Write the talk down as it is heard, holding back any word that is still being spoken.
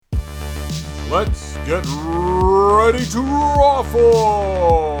Let's get ready to raffle!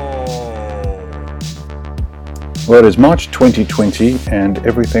 Well, it is March 2020 and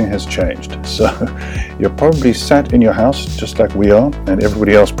everything has changed. So you're probably sat in your house just like we are and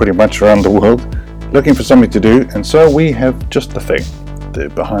everybody else pretty much around the world looking for something to do. And so we have just the thing, the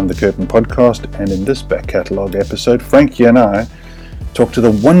Behind the Curtain podcast. And in this back catalogue episode, Frankie and I talk to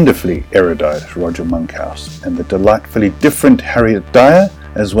the wonderfully erudite Roger Monkhouse and the delightfully different Harriet Dyer,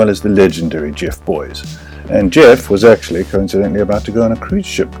 as well as the legendary Jeff Boys. And Jeff was actually coincidentally about to go on a cruise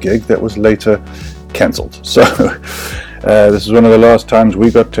ship gig that was later cancelled. So this is one of the last times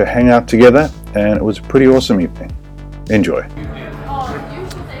we got to hang out together, and it was a pretty awesome evening. Enjoy.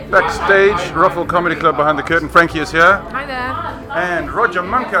 Backstage, Ruffle Comedy Club Behind the Curtain. Frankie is here. Hi there. And Roger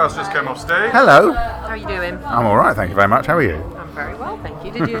Monkhouse just came off stage. Hello. How are you doing? I'm all right, thank you very much. How are you? I'm very well, thank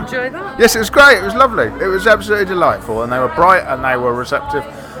you. Did you enjoy that? Yes, it was great. It was lovely. It was absolutely delightful, and they were bright, and they were receptive,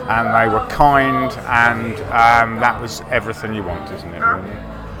 and they were kind, and that was everything you want, isn't it? Really?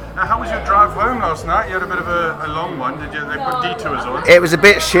 Now, how was your drive home last night? You had a bit of a long one. They put detours on? It was a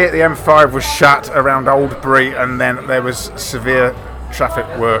bit shit. The M5 was shut around Oldbury, and then there was severe traffic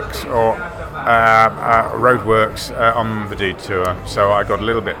works or road works on the detour, so I got a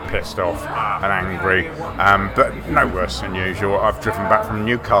little bit pissed off and angry, but no worse than usual. I've driven back from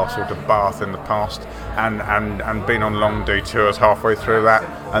Newcastle to Bath in the past and been on long detours halfway through that,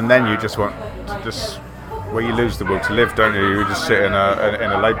 and then you just want to well, you lose the will to live, don't you? You just sit in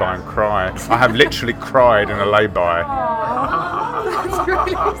a lay-by and cry. I have literally cried in a lay-by.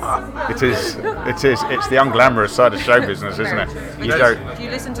 It is. It's the unglamorous side of show business, isn't it? Do you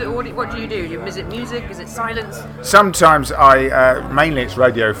listen to audio? What do you do? Is it music? Is it silence? Sometimes mainly it's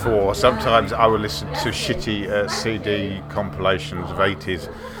Radio 4. Sometimes I will listen to shitty CD compilations of 80s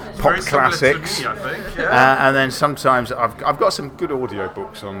pop classics, to me, I think. Yeah. and then sometimes I've got some good audio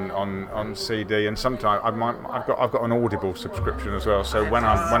books on CD, and sometimes I've got an Audible subscription as well. So when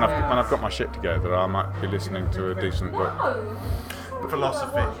I've got my shit together, I might be listening to a decent book.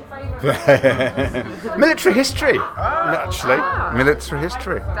 Philosophy. Military history, actually. Military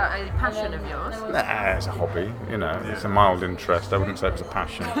history. Is that a passion of yours? Nah, it's a hobby, you know. It's a mild interest. I wouldn't say it was a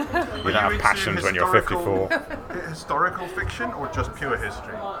passion. You don't have passions when you're 54. Historical fiction or just pure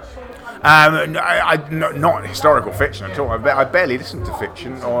history? Not historical fiction at all. I barely listen to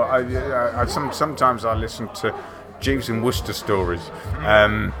fiction, or sometimes I listen to Jeeves and Wooster stories.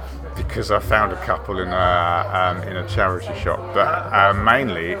 Because I found a couple in a charity shop, but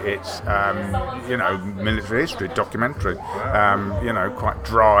mainly it's military history, documentary, quite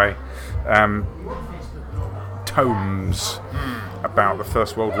dry tomes about the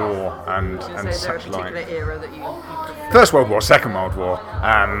First World War and such like. Era that you prefer? First World War, Second World War,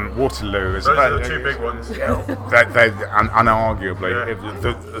 Waterloo. Those are the two big ones. They unarguably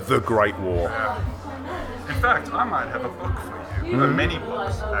the Great War. Yeah. In fact, I might have a book for you, many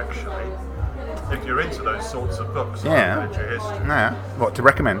books actually, if you're into those sorts of books, Yeah. like military history. Yeah. What to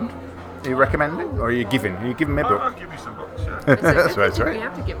recommend? Are you recommending, or are you giving? Are you giving me a book? I'll give you some books, yeah. That's right. We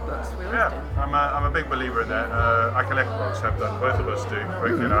have to give books. We always Yeah, do. I'm a big believer in that. I collect books, have done, both of us do,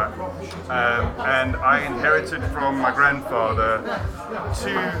 Frankie and I. And I inherited from my grandfather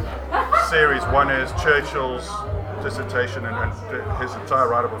 2 series. One is Churchill's dissertation and his entire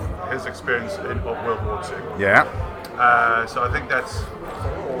write-up of his experience of World War II. Yeah. So I think that's...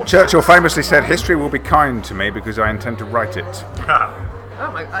 Churchill famously said, "History will be kind to me because I intend to write it." Oh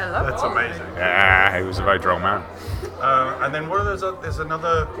my! I love That's all amazing. Yeah, he was a very droll man. And then what are those? There's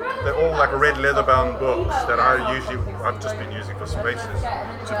another. They're all like red leather-bound books that I've just been using for spaces.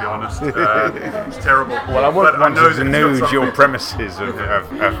 To be honest, it's terrible. Well, I wouldn't want know to that it's got denude something- your premises of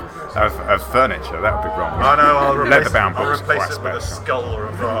furniture. That would be wrong. I know. I'll replace Leather-bound it books are quite with a special. skull or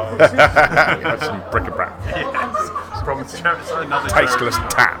a vase. That's some bric-a-brac. Yes, from another Tasteless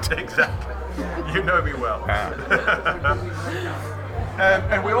charity. tat. Exactly. You know me well.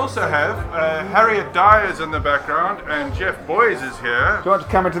 And we also have Harriet Dyer's in the background, and Jeff Boys is here. Do you want to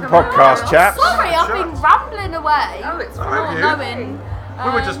come into the podcast, chaps? Sorry, I've been rambling away. Oh, it's Have you? Not knowing.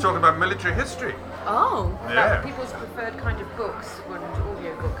 We were just talking about military history. Oh. Yeah. About people's preferred kind of books and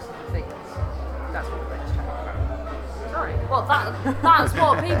audio books and things. That's what we're chatting about. Sorry. Well, that's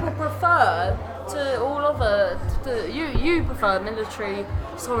what people prefer to all other. You prefer military.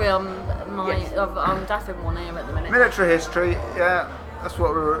 Sorry, I'm deaf in one ear at the minute. Military history, yeah. That's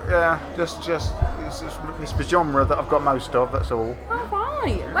what we were. Yeah, just it's the genre that I've got most of. That's all. All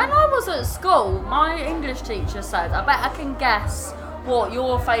right. When I was at school, my English teacher said, "I bet I can guess what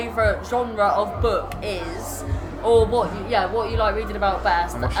your favourite genre of book is, or what you like reading about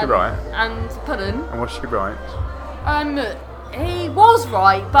best." And what's she write? And pardon? And what's she write? He was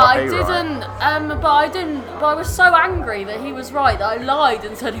right, but Was I he didn't. But I was so angry that he was right that I lied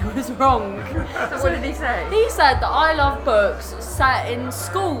and said he was wrong. So what did he say? He said that I love books set in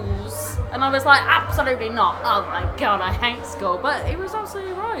schools, and I was like, absolutely not. Oh my god, I hate school. But he was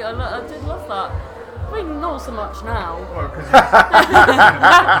absolutely right. I did love that. I mean, not so much now. Well, 'cause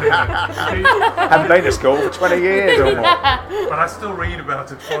Haven't been to school for 20 years or more. but I still read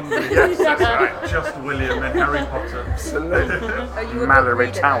about it fondly. Yes, that's right. Just William and Harry Potter. Are you a Mallory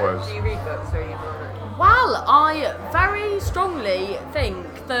book reader? Towers. Do you read books or are you not? Well, I very strongly think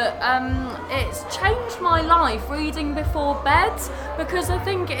that it's changed my life reading before bed, because I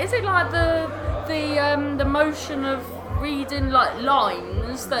think is it like the motion of reading like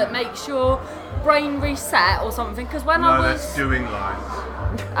lines that makes your brain reset or something? Because when I No, was that's doing lines.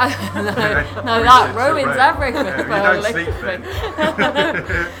 no, that ruins everything. Yeah, you for don't a sleep living.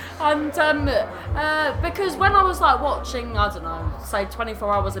 then. And because when I was like watching, I don't know, say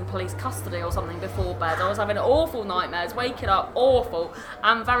 24 Hours in Police Custody or something before bed, I was having awful nightmares, waking up awful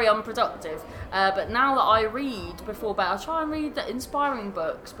and very unproductive. But now that I read before bed, I try and read the inspiring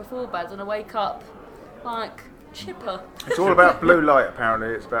books before bed, and I wake up like chipper. It's all about blue light, apparently.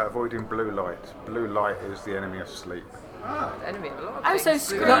 It's about avoiding blue light. Blue light is the enemy of sleep. The enemy of a lot of Oh, so things.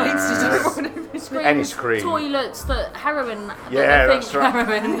 Blue lights. screens, Any screen. toilets that heroin, Yeah, that I think that's right.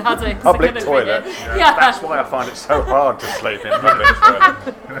 heroin addicts Public are gonna toilet. be in. Yeah. That's why I find it so hard to sleep in public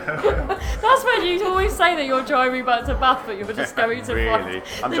toilet. That's when you always say that you're driving back to Bath, but you're just going to Really.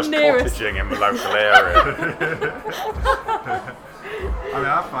 I'm the just nearest. cottaging in the local area. I mean,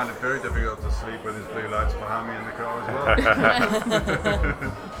 I find it very difficult to sleep when there's blue lights behind me in the car as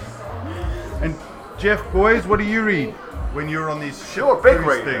well. And Jeff, boys, what do you read when you're on these You're a big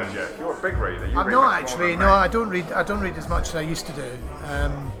cruise reader, things? Jeff. You're a big reader. You I'm read not much more actually. than No, me. I don't read. I don't read as much as I used to do.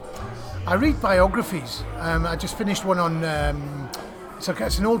 I read biographies. I just finished one on. It's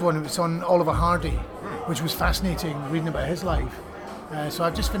an old one. It's on Oliver Hardy, which was fascinating reading about his life. So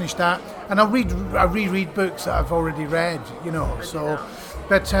I've just finished that, and I reread books that I've already read. You know. So,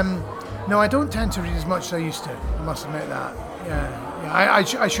 but no, I don't tend to read as much as I used to. I must admit that. Yeah.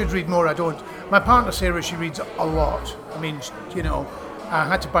 I should read more. I don't. My partner Sarah, she reads a lot. I mean, you know. I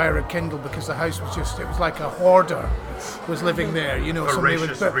had to buy her a Kindle because the house was it was like a hoarder was living there, you know.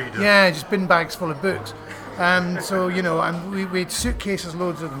 Voracious reader. Yeah, just bin bags full of books. So, you know, and we had suitcases,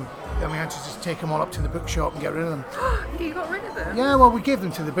 loads of them, and we had to just take them all up to the bookshop and get rid of them. You got rid of them? Yeah, well, we gave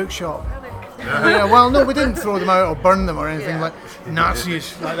them to the bookshop. Yeah, well, no, we didn't throw them out or burn them or anything like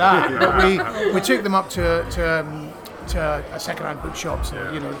Nazis like that. But we took them up to a second-hand bookshops,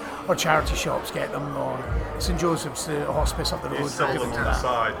 you know, or charity shops, get them, or St Joseph's, the hospice up the road. You sell give them to on the that.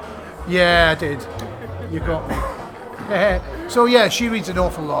 side. Yeah, I did. You got me. So yeah, she reads an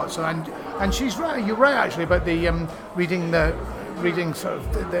awful lot. So and she's right. You're right actually about the reading sort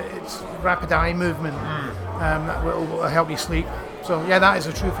of it's rapid eye movement that will help you sleep. So yeah, that is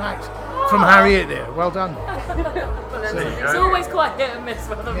a true fact. From Harriet there. Well done. It's always quite hit and miss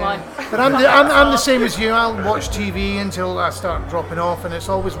with mine. But I'm the same as you. I'll watch TV until I start dropping off, and it's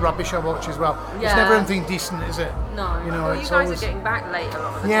always rubbish I watch as well. It's Yeah. never anything decent, is it? No. You know, Well, you it's guys always are getting back late a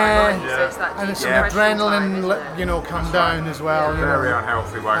lot of the Yeah. time, aren't you? So it's that and it's some decompression time, adrenaline, isn't it? you know, come down as well. You know. Very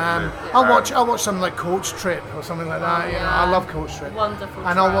unhealthy way to live. I'll watch something like Coach Trip or something like that. You know, yeah. I love Coach Trip. Wonderful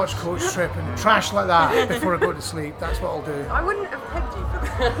And I'll trash. watch Coach Trip and trash like that before I go to sleep. That's what I'll do. I wouldn't have pegged you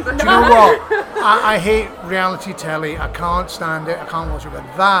for that. Do you know what? I hate reality telly. I can't stand it. I can't watch it.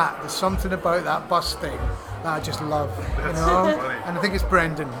 But there's something about that bus thing that I just love. You know, funny. and I think it's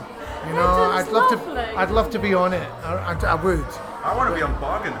Brendan. You know, Brendan's I'd love to be on it. I would. I want to be on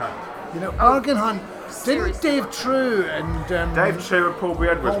Bargain Hunt. You know, Bargain Hunt. Didn't seriously. Dave True and Dave True and Paul B.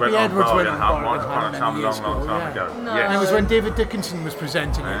 Edwards Paul went B. on Edwards went Bargain on Hunt Bargain once upon a Hunt time, many long, years long ago, time yeah. ago. No. and it Yes. was when David Dickinson was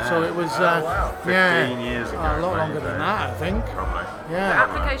presenting it, so it was wow. yeah, 15 years ago, a lot longer maybe. than that, I think. Probably. The Yeah,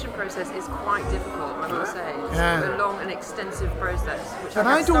 application process is quite difficult, I will say. It's Yeah. a long and extensive process, which But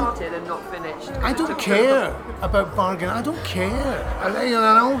I I have don't- started and not finished. I don't care about bargain. I don't care.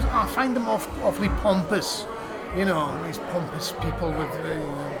 I find them awfully pompous. You know, these pompous people with,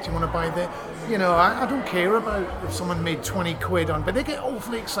 do you want to buy the, you know, I don't care about if someone made 20 quid on, but they get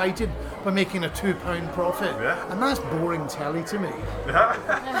awfully excited by making a £2 profit. Yeah. And that's boring telly to me.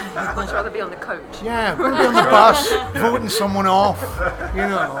 I'd much rather be on the coach. Yeah, we'll be on the bus, voting someone off, you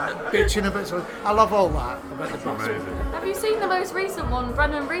know, bitching about something. I love all that about the bus. Have you seen the most recent one,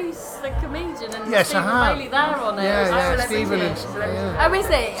 Brennan Reese, the comedian, and Yes, I Stephen have. Bailey there on it? Yeah, It's yeah, celebrity. Stephen and, yeah. Oh, is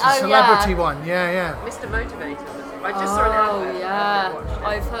it? It's a Oh, celebrity yeah. one, yeah, yeah. Mr. Motivator, was it? I just saw an advert. yeah. Watched it.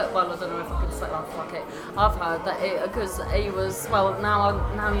 I've heard. Well, I don't know if I can say that. Fuck it. I've heard that it because he was. Well,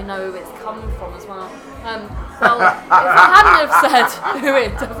 now you know who it's come from as well. Well, if I hadn't have said who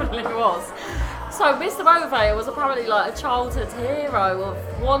it definitely was. So Mr. Bovey was apparently like a childhood hero of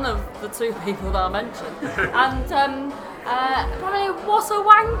one of the two people that I mentioned, and apparently was a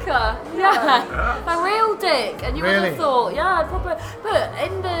wanker. Yeah, a real dick. And you would Really? have thought, yeah, probably. But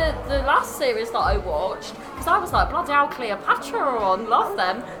in the last series that I watched, because I was like, bloody hell, Cleopatra are on, love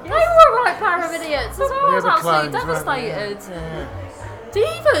them. They were a right pair of idiots as well. I was They were absolutely clowns, weren't they? devastated. Yeah.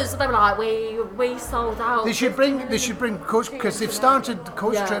 Divas. They were like, we sold out. They should bring coach because they've started the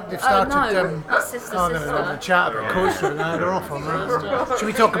coach Yeah. trip. They've started. No, that's sister, oh no, sister. no, the chat about coach trip. No, they're off on that. Should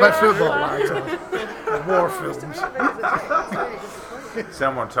we talk about football, lads? Or war films.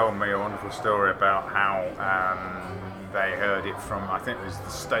 Someone told me a wonderful story about how they heard it from, I think it was the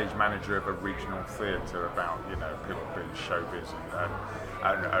stage manager of a regional theatre, about, you know, people being showbiz,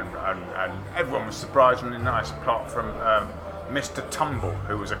 and everyone was surprisingly nice, apart from Mr. Tumble,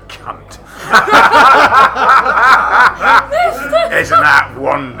 who was a cunt. Isn't that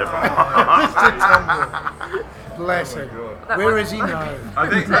wonderful? Bless him. Where is he now? I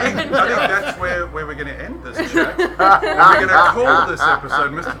think that's where we're going to end this chat. We're going to call this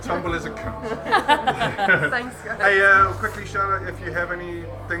episode Mr. Tumble is a cunt. Thanks, guys. Hey, quickly, Charlotte, if you have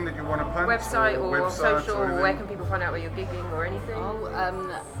anything that you want to punch, Website or websites social, anything. where can people find out where you're gigging or anything?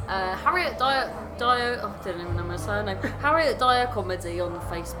 Harriet Dyer, I didn't even know my surname. Harriet Dyer Comedy on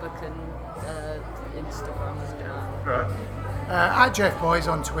Facebook and Instagram as well. Right. At Jeff Boys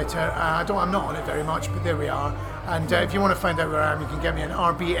on Twitter. I'm not on it very much, but there we are. And if you want to find out where I am, you can get me on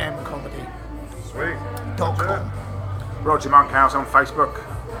rbmcomedy.com. Sweet. Roger Monkhouse on Facebook.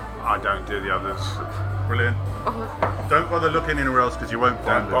 I don't do the others. Brilliant. Don't bother looking anywhere else because you won't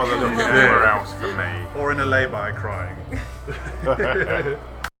find Don't bother it. looking anywhere else for me. Or in a lay-by crying.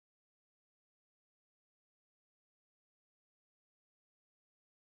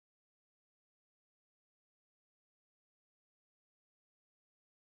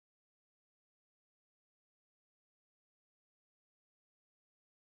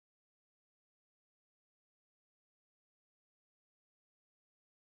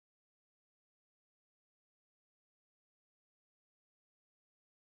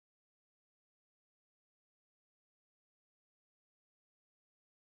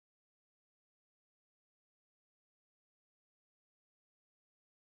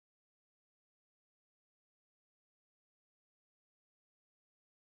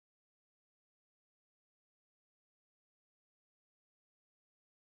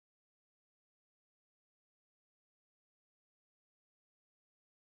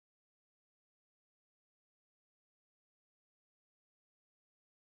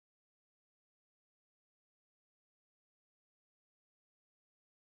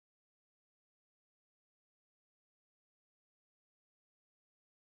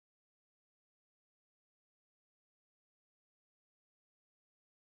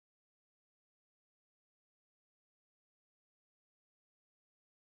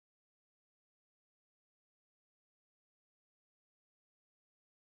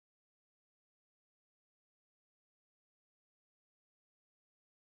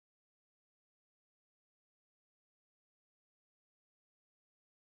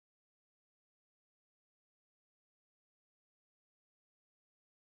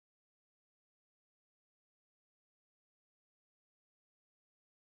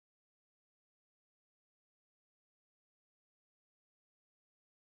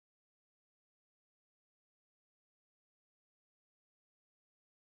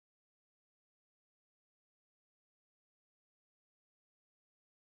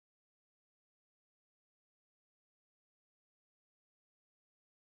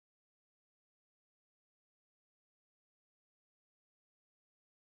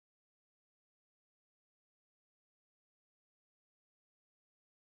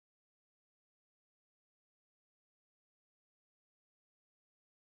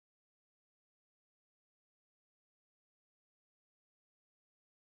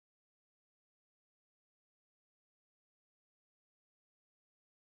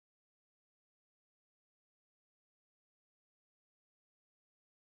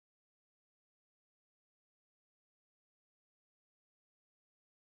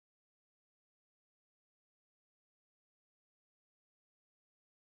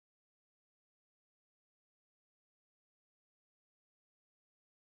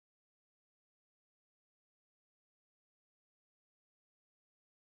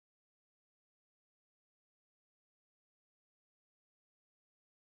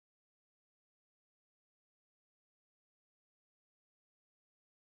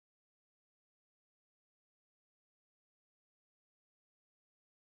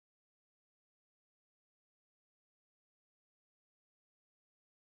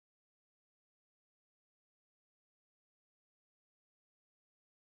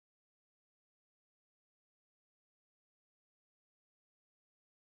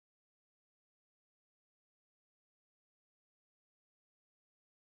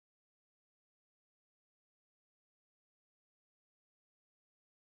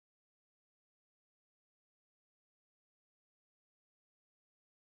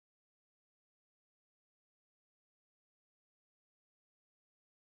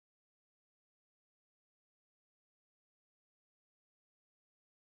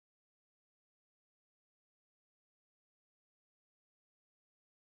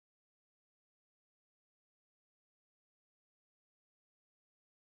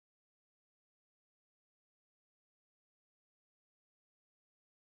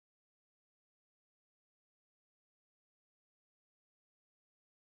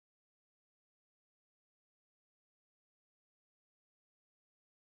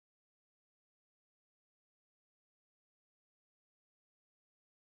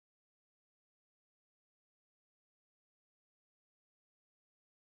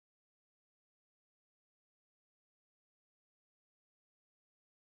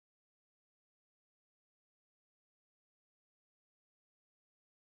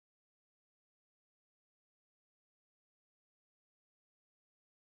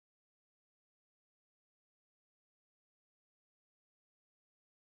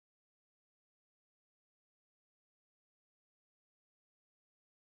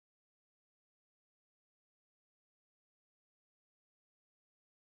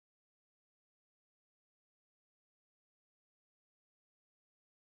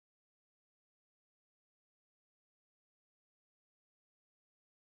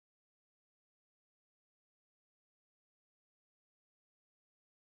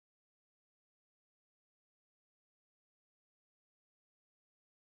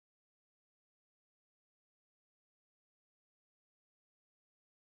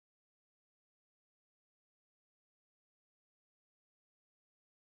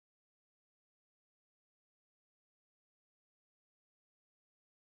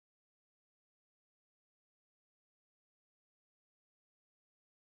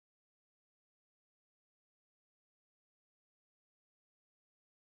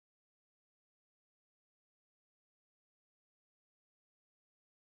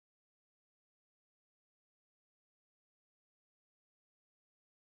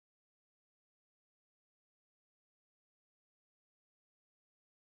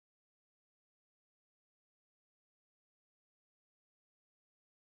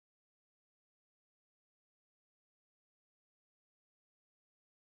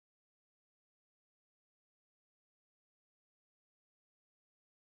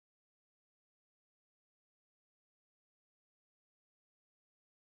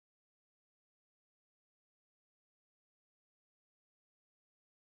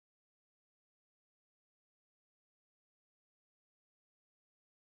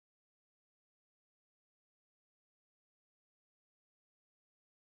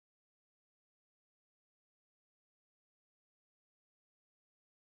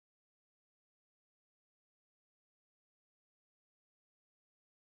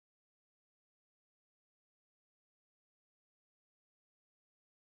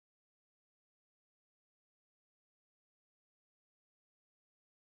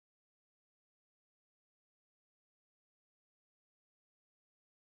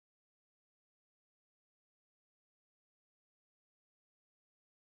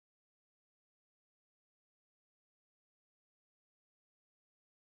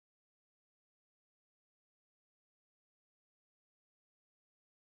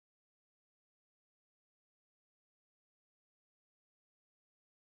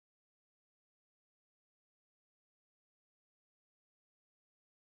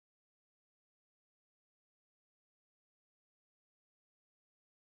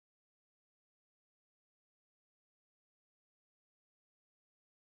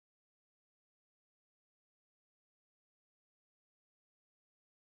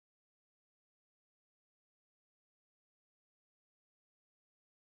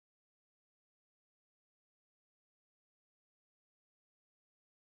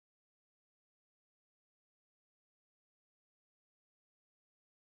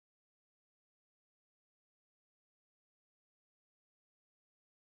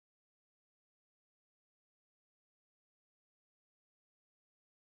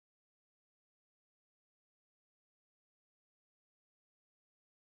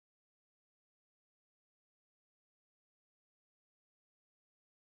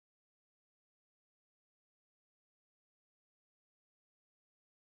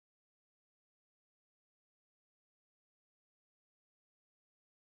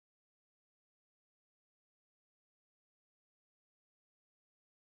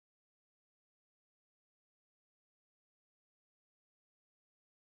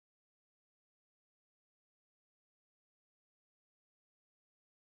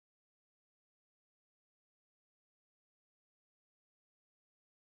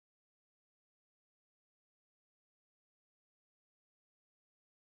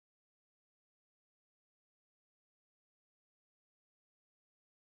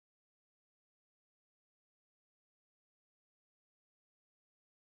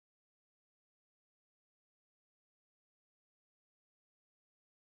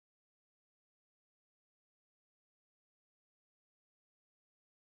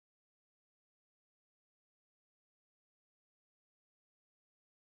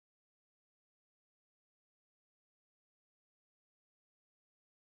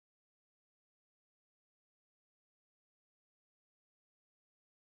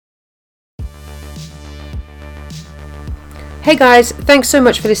 Hey guys, thanks so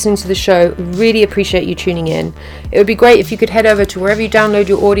much for listening to the show. Really appreciate you tuning in. It would be great if you could head over to wherever you download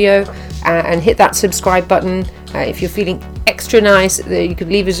your audio and hit that subscribe button. If you're feeling extra nice, you could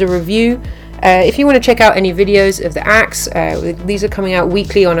leave us a review. If you want to check out any videos of the acts, these are coming out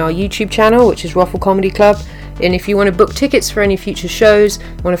weekly on our YouTube channel, which is Ruffle Comedy Club. And if you want to book tickets for any future shows,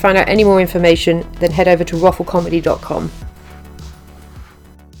 want to find out any more information, then head over to rufflecomedy.com.